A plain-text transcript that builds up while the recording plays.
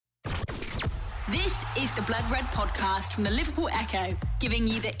This is the Blood Red podcast from the Liverpool Echo, giving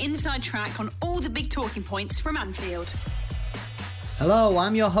you the inside track on all the big talking points from Anfield. Hello,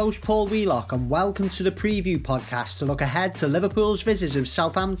 I'm your host Paul Wheelock and welcome to the preview podcast to look ahead to Liverpool's visit of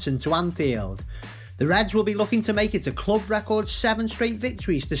Southampton to Anfield. The Reds will be looking to make it a club record 7 straight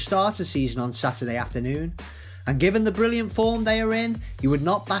victories to start the season on Saturday afternoon. And given the brilliant form they are in, you would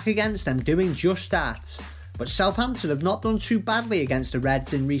not back against them doing just that. But Southampton have not done too badly against the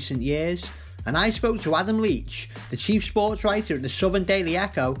Reds in recent years. And I spoke to Adam Leach, the chief sports writer at the Southern Daily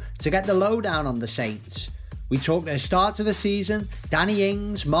Echo, to get the lowdown on the Saints. We talked their start to the season, Danny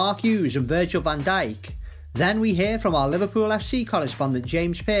Ings, Mark Hughes and Virgil van Dijk. Then we hear from our Liverpool FC correspondent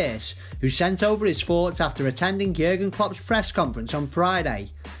James Pearce, who sent over his thoughts after attending Jurgen Klopp's press conference on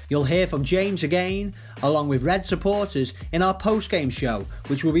Friday. You'll hear from James again, along with Red supporters, in our post-game show,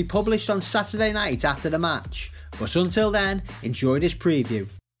 which will be published on Saturday night after the match. But until then, enjoy this preview.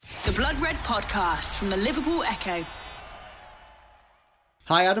 The Blood Red podcast from the Liverpool Echo.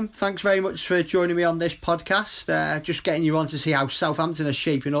 Hi Adam, thanks very much for joining me on this podcast. Just getting you on to see how Southampton are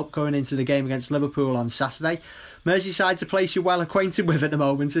shaping up going into the game against Liverpool on Saturday. Merseyside's a place you're well acquainted with at the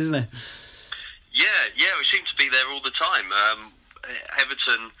moment, isn't it? Yeah, we seem to be there all the time.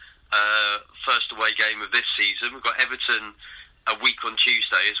 Everton, first away game of this season. We've got Everton a week on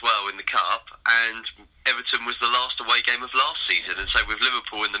Tuesday as well in the Cup, and Everton was the last away game of last season, and so with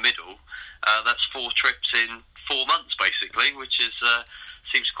Liverpool in the middle, that's 4 trips in 4 months basically, which is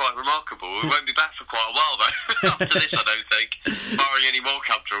seems quite remarkable. We won't be back for quite a while though after this, I don't think, barring any more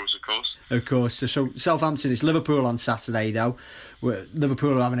cup draws, of course. Of course. So Southampton is Liverpool on Saturday though.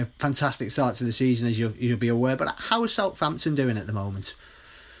 Liverpool are having a fantastic start to the season, as you'll be aware, but how is Southampton doing at the moment?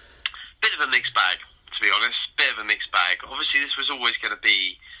 Bit of a mixed bag, to be honest. Bit of a mixed bag. Obviously, this was always going to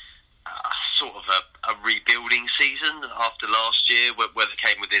be sort of a rebuilding season after last year, where they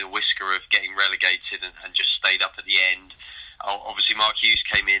came within a whisker of getting relegated and just stayed up at the end. Obviously, Mark Hughes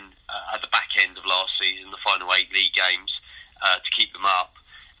came in at the back end of last season, the final 8 league games, to keep them up,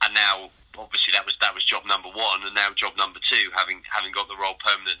 and now obviously that was job number 1, and now job number 2, having got the role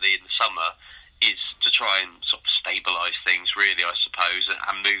permanently in the summer, is to try and sort of stabilise things, really, I suppose,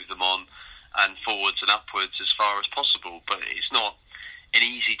 and move them on and forwards and upwards as far as possible. But it's not an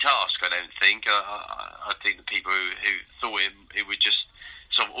easy task, I don't think. I think the people who thought it would just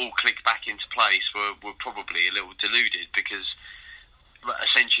sort of all click back into place were probably a little deluded, because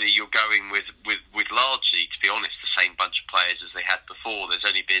essentially you're going with largely, to be honest, the same bunch of players as they had before. There's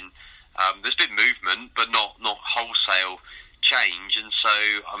only been movement, but not wholesale change. And so,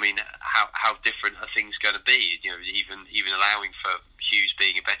 I mean, how different are things going to be? You know, even allowing for Hughes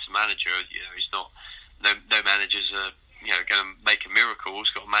being a better manager, you know, he's not. No managers are, you know, going to make a miracle.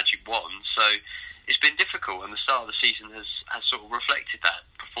 He's got a magic wand. So it's been difficult, and the start of the season has sort of reflected that.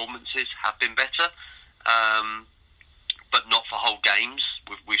 Performances have been better, but not for whole games.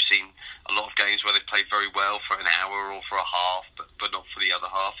 We've seen a lot of games where they've played very well for an hour or for a half, but not for the other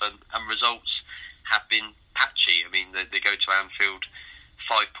half, and results have been patchy. I mean, they go to Anfield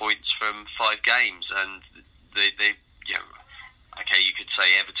 5 points from 5 games, and they you know, okay, you could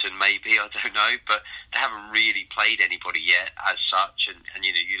say Everton maybe, I don't know, but they haven't really played anybody yet as such. And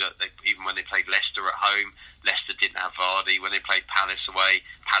you know, even when they played Leicester at home, Leicester didn't have Vardy. When they played Palace away,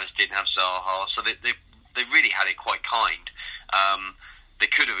 Palace didn't have Zaha. So they really had it quite kind. They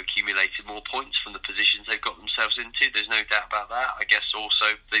could have accumulated more points from the positions they've got themselves into. There's no doubt about that. I guess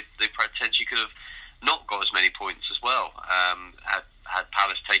also they potentially could have not got as many points as well, had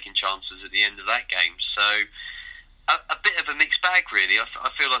Palace taken chances at the end of that game. So a bit of a mixed bag, really. I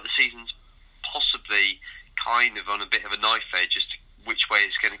feel like the season's possibly kind of on a bit of a knife edge as to which way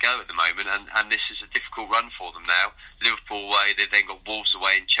it's going to go at the moment, and this is a difficult run for them now. Liverpool away, they've then got Wolves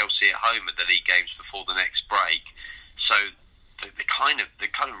away and Chelsea at home at the league games before the next break. So they kind of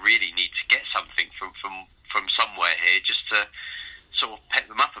really need to get something from somewhere here, just to sort of pep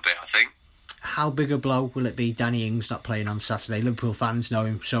them up a bit, I think. How big a blow will it be, Danny Ings not playing on Saturday? Liverpool fans know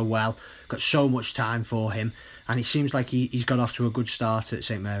him so well, got so much time for him, and it seems like he's got off to a good start at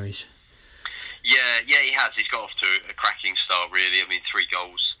St Mary's. Yeah, he has. He's got off to a cracking start, really. I mean, 3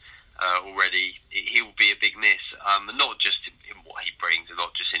 goals already. He'll be a big miss, not just in what he brings, and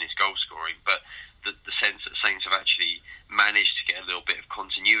not just in his goal scoring, but the sense that Saints have actually managed to get a little bit of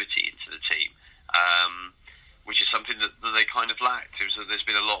continuity into the team, which is something that they kind of lacked. There's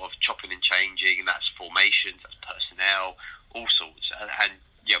been a lot of chopping and changing, and that's formations, that's personnel, all sorts. And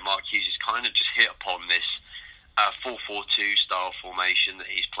yeah, Mark Hughes has kind of just hit upon this 4-4-2 style formation that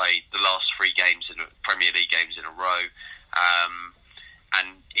he's played the last 3 games in Premier League games in a row, and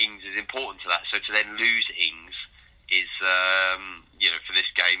Ings is important to that. So to then lose Ings is, for this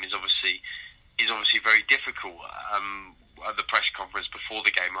game is obviously obviously very difficult. At the press conference before the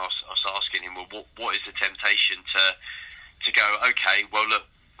game, I was asking him, well, what is the temptation to go, okay, well, look,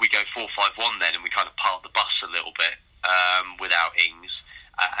 we go 4-5-1 then, and we kind of park the bus a little bit without Ings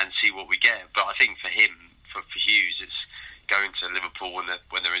and see what we get. But I think for him, for Hughes, it's going to Liverpool when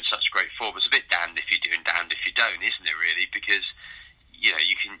they're in such great form. It's a bit damned if you do and damned if you don't, isn't it, really? Because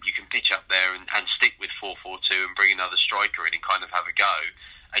you can pitch up there and stick with 4-4-2 and bring another striker in and kind of have a go,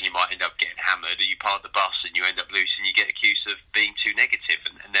 and you might end up getting hammered, or you park the bus and you end up loose and you get accused of being too negative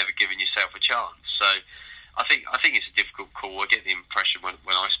and never giving yourself a chance. So I think it's a difficult call. I get the impression when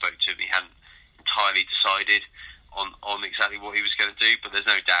I spoke to him, he hadn't entirely decided on exactly what he was going to do, but there's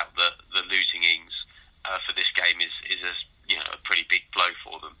no doubt that losing Ings for this game is a pretty big blow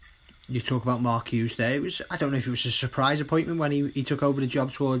for them. You talk about Mark Hughes there. I don't know if it was a surprise appointment when he took over the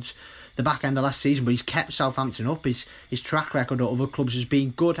job towards the back end of last season, but he's kept Southampton up. His track record at other clubs has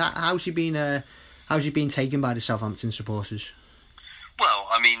been good. How's he been taken by the Southampton supporters? Well,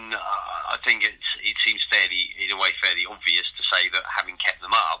 I mean, I think it seems in a way fairly obvious to say that having kept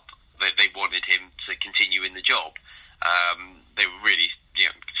them up, they wanted him to continue in the job. They were really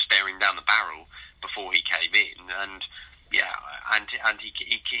staring down the barrel before he came in, and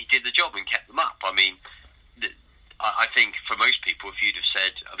he did the job and kept them up. I mean, I think for most people, if you'd have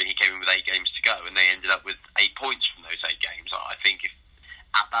said, I mean, he came in with 8 games to go and they ended up with 8 points from those 8 games, I think if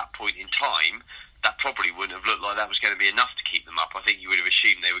at that point in time, that probably wouldn't have looked like that was going to be enough to keep them up. I think you would have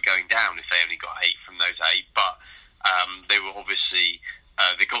assumed they were going down if they only got 8 from those 8, but they were obviously,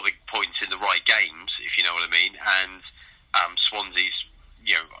 they got the points in the right games, if you know what I mean, and Swansea's,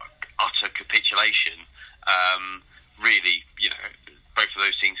 utter capitulation really, both of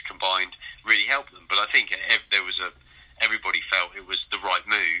those things combined really helped them. But I think everybody felt it was the right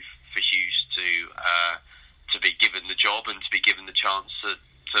move for Hughes to be given the job and to be given the chance to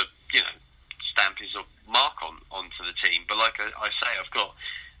stamp his mark onto the team. But like I say, I've got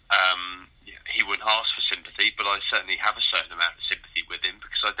he wouldn't ask for sympathy, but I certainly have a certain amount of sympathy with him,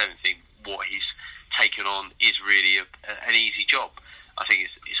 because I don't think what he's taken on is really an easy job. I think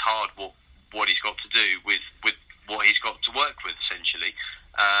it's hard what he's got to do with what he's got to work with, essentially.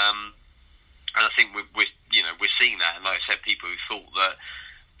 And I think we're seeing that. And like I said, people who thought that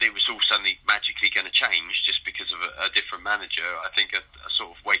it was all suddenly magically going to change just because of a different manager, I think are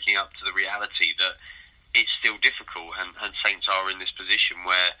sort of waking up to the reality that it's still difficult, and Saints are in this position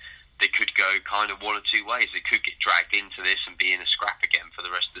where they could go kind of one or two ways. They could get dragged into this and be in a scrap again for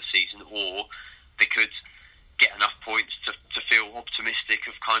the rest of the season, or they could get enough points to feel optimistic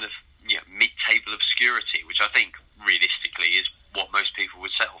of kind of mid-table obscurity, which I think realistically is what most people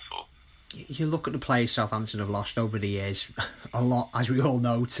would settle for. You look at the players Southampton have lost over the years, a lot, as we all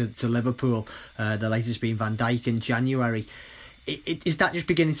know, to Liverpool, the latest being Van Dijk in January. Is that just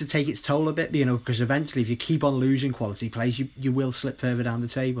beginning to take its toll a bit? Because eventually if you keep on losing quality players, you will slip further down the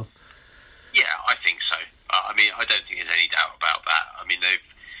table. Yeah, I think so. I mean, I don't think there's any doubt about that. I mean,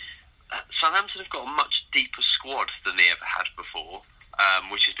 Southampton have got a much deeper squad than they ever had before,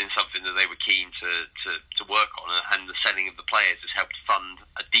 which has been something that they were keen to work on, and the selling of the players has helped fund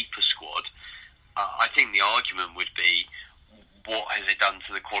a deeper squad. I think the argument would be, what has it done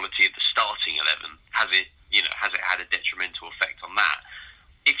to the quality of the starting 11? Has it had a detrimental effect on that?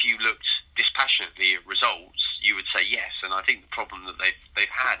 If you looked dispassionately at results, you would say yes. And I think the problem that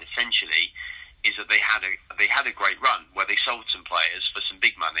they've had essentially is that they had a great run where they sold some players for some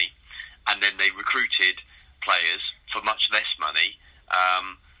big money, and then they recruited players for much less money.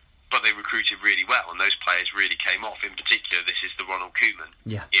 But they recruited really well, and those players really came off. In particular, this is the Ronald Koeman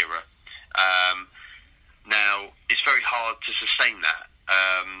era. Now, it's very hard to sustain that.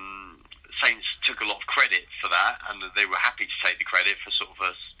 Saints took a lot of credit for that, and they were happy to take the credit for sort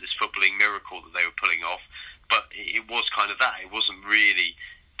of this footballing miracle that they were pulling off. But it was kind of that. It wasn't really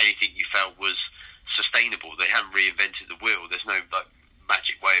anything you felt was sustainable. They hadn't reinvented the wheel. There's no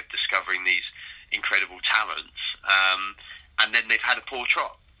magic way of discovering these incredible talents. And then they've had a poor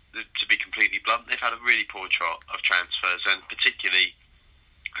trot. To be completely blunt, they've had a really poor trot of transfers, and particularly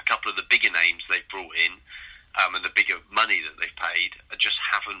a couple of the bigger names they've brought in, and the bigger money that they've paid just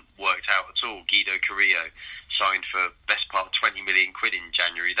haven't worked out at all. Guido Carrillo signed for best part of 20 million quid in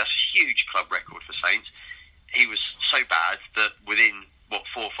January. That's a huge club record for Saints. He was so bad that within 4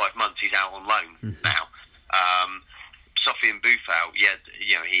 or 5 months he's out on loan now. Sofian Boufal,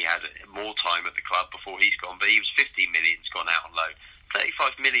 he had more time at the club before he's gone, but he was 15 million's gone out on loan.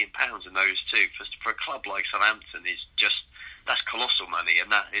 £35 million in those two for a club like Southampton is that's colossal money, and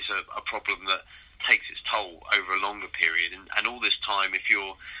that is a problem that takes its toll over a longer period. And all this time, if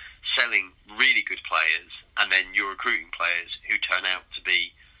you're selling really good players and then you're recruiting players who turn out to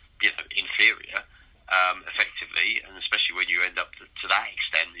be inferior,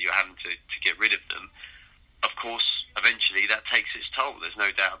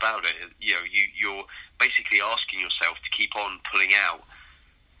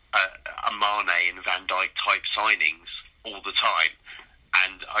 a Mane and Van Dijk type signings all the time.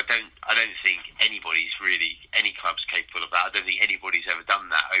 And I don't think any club's capable of that. I don't think anybody's ever done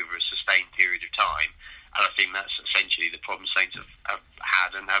that over a sustained period of time. And I think that's essentially the problem Saints have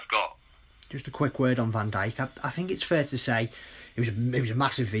had and have got. Just a quick word on Van Dijk. I think it's fair to say it was a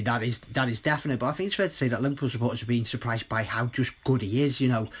massive fee. That is definite. But I think it's fair to say that Liverpool supporters have been surprised by how just good he is. You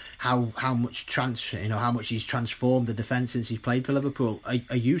know how much how much he's transformed the defence since he's played for Liverpool.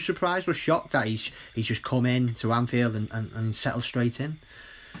 Are you surprised or shocked that he's just come in to Anfield and settled straight in?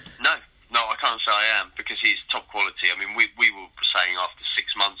 No, I can't say I am, because he's top quality. I mean, we were saying after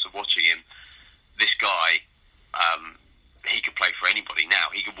 6 months of watching him, this guy. He could play for anybody now.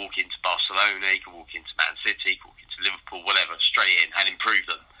 He could walk into Barcelona, he could walk into Man City, he could walk into Liverpool, whatever, straight in and improve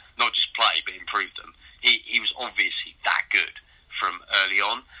them. Not just play, but improve them. He was obviously that good from early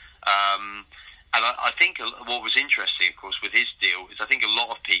on. And I think what was interesting, of course, with his deal is I think a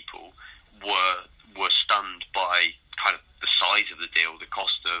lot of people were stunned by kind of the size of the deal, the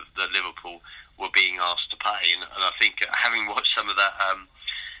cost of that Liverpool were being asked to pay. And I think having watched some of that...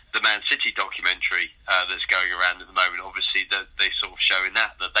 the Man City documentary that's going around at the moment, obviously they sort of showing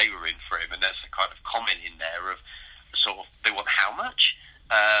that they were in for him, and there's a kind of comment in there of sort of they want how much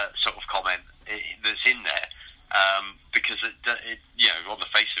sort of comment that's in there, because it on the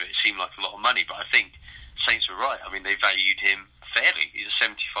face of it seemed like a lot of money, but I think Saints were right. I mean, they valued him fairly. He's a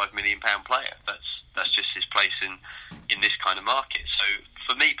 £75 million player. That's just his place in this kind of market. So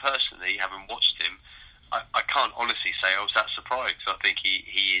for me personally, having watched him, I can't honestly say I was that surprised. I think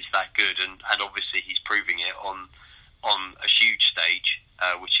he is that good, and obviously he's proving it on a huge stage,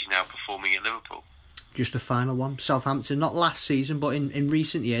 which he's now performing at Liverpool. Just a final one. Southampton, not last season, but in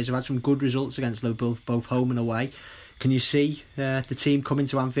recent years, have had some good results against Liverpool, both home and away. Can you see the team coming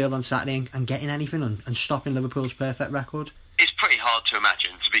to Anfield on Saturday and getting anything and stopping Liverpool's perfect record? It's pretty hard to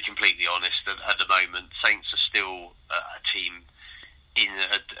imagine, to be completely honest, at the moment. Saints are still a team in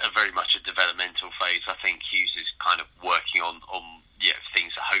a very much a developmental phase. I think Hughes is kind of working on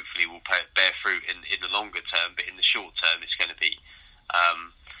things that hopefully will bear fruit in the longer term, but in the short term it's going to be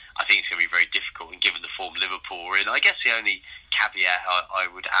I think it's going to be very difficult, and given the form Liverpool are in. I guess the only caveat I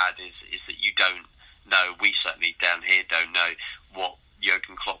would add is that you don't know, we certainly down here don't know what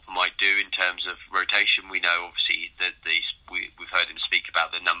Jurgen Klopp might do in terms of rotation. We know obviously that we've heard him speak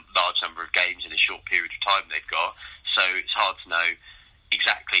about the large number of games in a short period of time they've got, so it's hard to know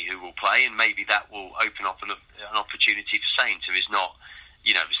exactly who will play, and maybe that will open up an opportunity for Saints, who is not,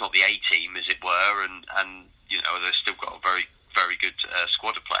 it's not the A team as it were, and they've still got a very, very good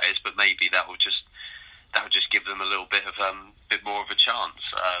squad of players, but maybe that will just give them a little bit more of a chance.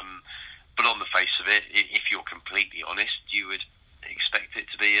 But on the face of it, if you're completely honest, you would expect it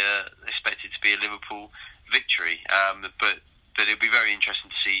to be a Liverpool victory. But it'll be very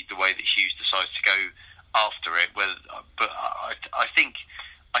interesting to see the way that Hughes decides to go after it. But I think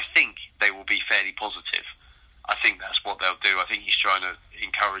they will be fairly positive. I think that's what they'll do. I think he's trying to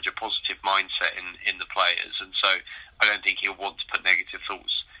encourage a positive mindset in the players, and so I don't think he'll want to put negative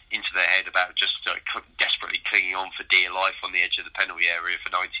thoughts into their head about just desperately clinging on for dear life on the edge of the penalty area for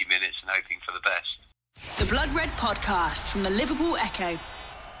 90 minutes and hoping for the best. The Blood Red Podcast from the Liverpool Echo.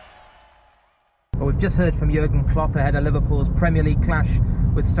 Well, we've just heard from Jurgen Klopp ahead of Liverpool's Premier League clash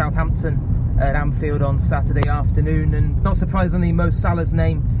with Southampton at Anfield on Saturday afternoon, and not surprisingly, Mo Salah's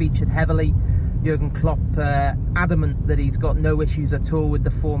name featured heavily. Jurgen Klopp adamant that he's got no issues at all with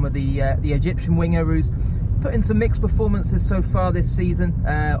the form of the Egyptian winger, who's put in some mixed performances so far this season.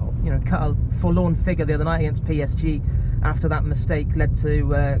 Cut a forlorn figure the other night against PSG after that mistake led to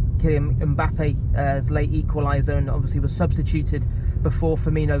Kylian Mbappe's late equaliser, and obviously was substituted before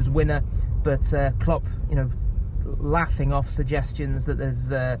Firmino's winner. But Klopp, laughing off suggestions that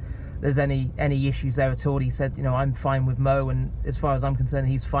there's any issues there at all. He said, I'm fine with Mo, and as far as I'm concerned,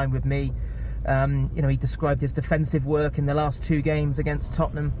 he's fine with me. He described his defensive work in the last two games against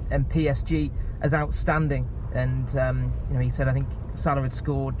Tottenham and PSG as outstanding, and he said I think Salah had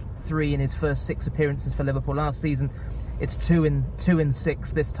scored 3 in his first 6 appearances for Liverpool last season. It's 2 in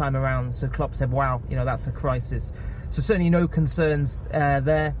 6 this time around. So Klopp said, wow, that's a crisis. So certainly no concerns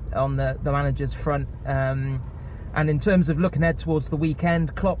there on the manager's front. And in terms of looking ahead towards the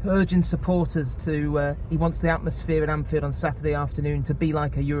weekend, Klopp urging supporters to, he wants the atmosphere at Anfield on Saturday afternoon to be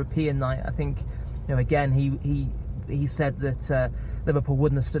like a European night. I think, again, he said that Liverpool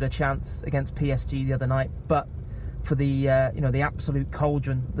wouldn't have stood a chance against PSG the other night, but for the absolute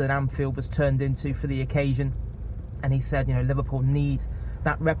cauldron that Anfield was turned into for the occasion. And he said, Liverpool need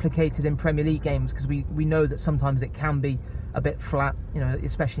that replicated in Premier League games, because we know that sometimes it can be a bit flat,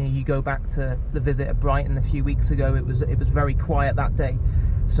 especially you go back to the visit at Brighton a few weeks ago. It was very quiet that day.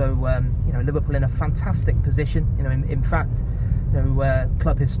 So, Liverpool in a fantastic position. In fact,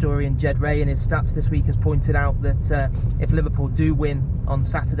 club historian Jed Ray in his stats this week has pointed out that if Liverpool do win on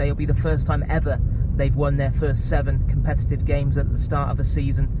Saturday, it'll be the first time ever they've won their first 7 competitive games at the start of a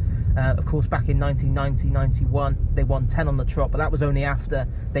season. Of course, back in 1990-91, they won 10 on the trot, but that was only after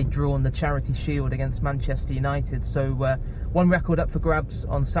they'd drawn the Charity Shield against Manchester United. So one record up for grabs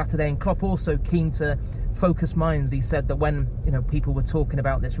on Saturday, and Klopp also keen to focus minds. He said that when people were talking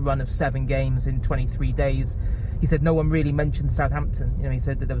about this run of 7 games in 23 days, he said no one really mentioned Southampton. He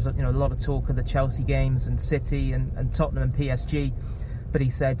said that there was a lot of talk of the Chelsea games and City and Tottenham and PSG. But he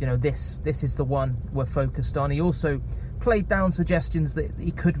said, this is the one we're focused on. He also played down suggestions that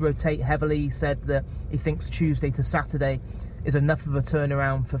he could rotate heavily. He said that he thinks Tuesday to Saturday is enough of a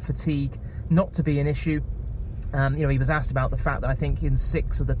turnaround for fatigue not to be an issue. He was asked about the fact that I think in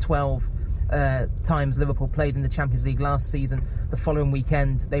 6 of the 12 times Liverpool played in the Champions League last season, the following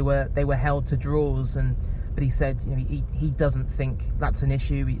weekend they were held to draws. But he said, he doesn't think that's an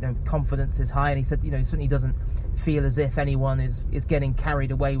issue. Confidence is high, and he said, he certainly doesn't feel as if anyone is getting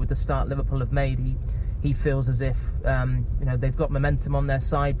carried away with the start Liverpool have made. He feels as if they've got momentum on their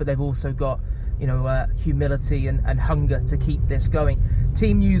side, but they've also got humility and hunger to keep this going.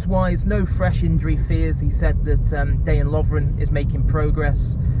 Team news wise, no fresh injury fears. He said that Dejan Lovren is making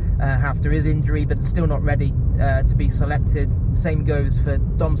progress after his injury, but still not ready to be selected. Same goes for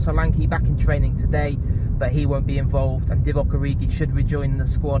Dom Solanke, back in training today, but he won't be involved, and Divock Origi should rejoin the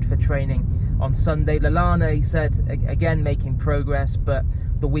squad for training on Sunday. Lallana, he said, again making progress, but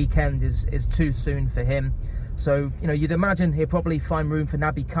the weekend is too soon for him. So, you'd imagine he'll probably find room for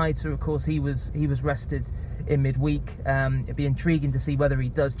Naby Keita. Of course, he was rested in midweek. It'd be intriguing to see whether he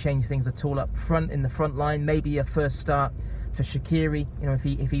does change things at all up front in the front line. Maybe a first start for Shaqiri.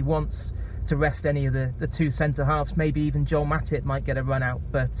 If he wants to rest any of the 2 centre halves, maybe even Joel Matip might get a run out.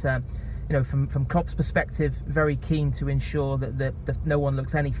 But from Klopp's perspective, very keen to ensure that no one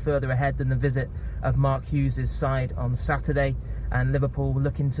looks any further ahead than the visit of Mark Hughes' side on Saturday, and Liverpool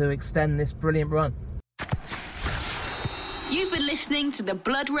looking to extend this brilliant run. You've been listening to the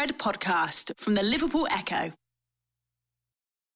Blood Red podcast from the Liverpool Echo.